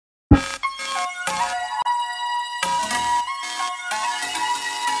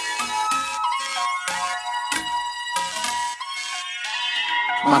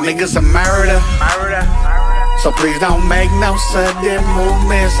My niggas a murder. So please don't make no sudden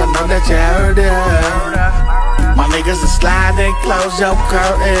movements. I know that you heard it. My niggas are sliding, close your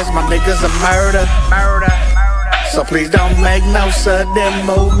curtains. My niggas a murder. So please don't make no sudden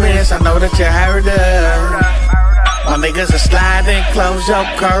movements. I know that you heard it. My niggas are sliding, close your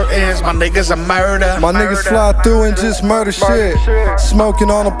curtains. My niggas a murder. My niggas fly through and just murder shit.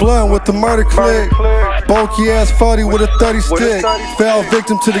 Smoking on a blunt with the murder click. Bulky ass 40 with a 30 stick. Fell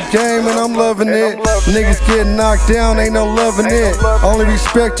victim to the game and I'm loving it. Niggas getting knocked down, ain't no loving it. Only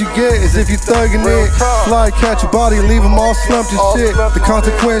respect you get is if you thugging it. Fly, catch a body, leave them all slumped and shit. The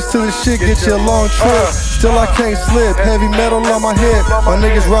consequence to this shit get you a long trip. Still I can't slip, heavy metal on my hip. My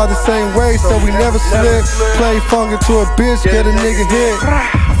niggas ride the same way so we never slip. Play funga to a bitch, get a nigga hit.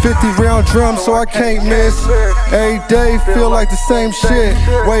 50 round drums so I can't miss. Every day feel like the same shit.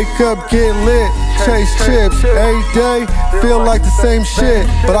 Wake up, get lit, chase chips. Every day feel like the same shit.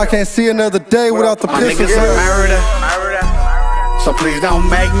 But I can't see another day without the My pistol. niggas a murder. So please don't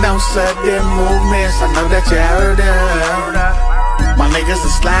make no sudden movements. I know that you heard it. My niggas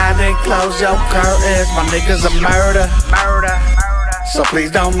are sliding, close your curtains. My niggas a murder. So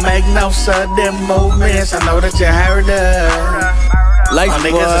please don't make no sudden movements. I know that you heard it. My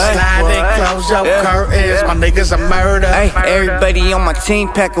niggas are sliding, close your curtains. My niggas a murder. Hey, everybody on my team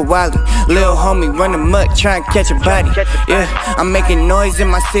pack a wallet. Lil' homie run amok, trying to catch a body. Yeah, I'm making noise in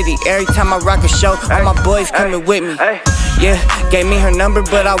my city. Every time I rock a show, all my boys coming with me. Yeah, gave me her number,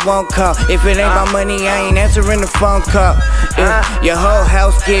 but I won't call. If it ain't my money, I ain't answering the phone call. Yeah, your whole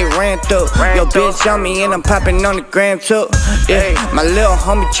house get ran through. Your bitch on me and I'm popping on the gram too. Yeah, my little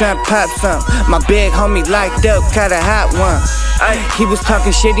homie tryna pop some. My big homie locked up, caught a hot one. He was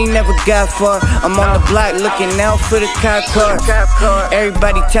talking shit, he never got far. I'm on the block looking out for the cop car.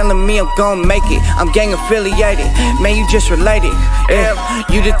 Everybody telling me I'm gon' make it. I'm gang affiliated, man, you just related. Yeah,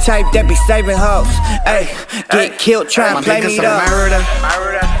 you the type that be saving hoes. Ay, get killed trying to play me up.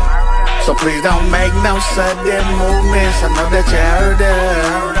 So please don't make no sudden movements. I know that you heard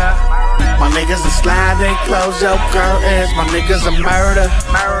it. My niggas are sliding, close your curtains. My niggas a murder.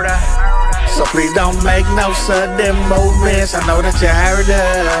 So please don't make no sudden movements. I know that you heard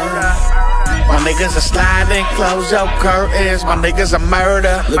it. My niggas are sliding, close your curtains. My niggas a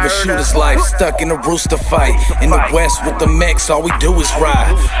murder. Live a shooter's life, stuck in a rooster fight. In the west with the mechs, all we do is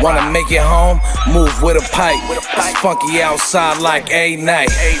ride. Wanna make it home? Move with a pipe. It's funky outside like a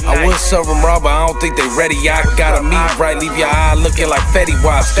night. I would serve them raw, but I don't think they ready. I got a meat right, leave your eye looking like Fetty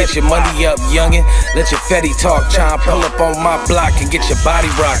Wap. Get your money up, youngin', let your Fetty talk. Try and pull up on my block and get your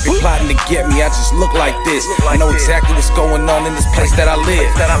body rocked. They plotting to get me, I just look like this. I know exactly what's going on in this place that I live.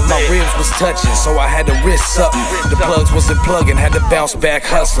 My ribs was touching, so I had to risk something. The plugs wasn't plugging, had to bounce back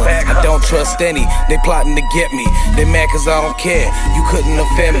hustling. I don't trust any, they plotting to get me. They mad cause I don't care, you couldn't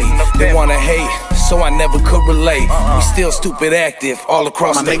offend me. They wanna hate, so I never could relate. We still stupid active, all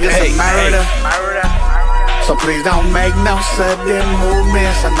across My the niggas a murder. So please don't make no sudden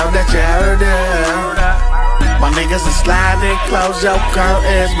movements. I know that you heard it. My niggas are sliding, close your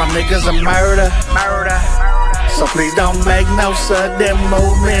curtains. My niggas a murder. So please don't make no sudden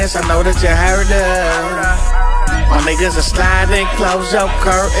movements. I know that you heard it. My niggas are sliding, close your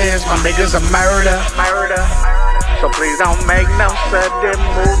curtains. My niggas a murder. So please don't make no sudden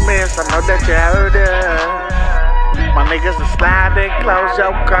movements. I know that you heard it. My niggas are sliding, close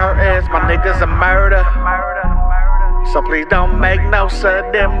your curtains. My niggas a murder. So please don't make no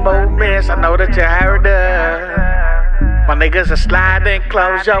sudden movements. I know that you heard it. My niggas are sliding,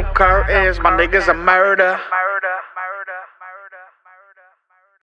 close your curtains. My niggas a murder.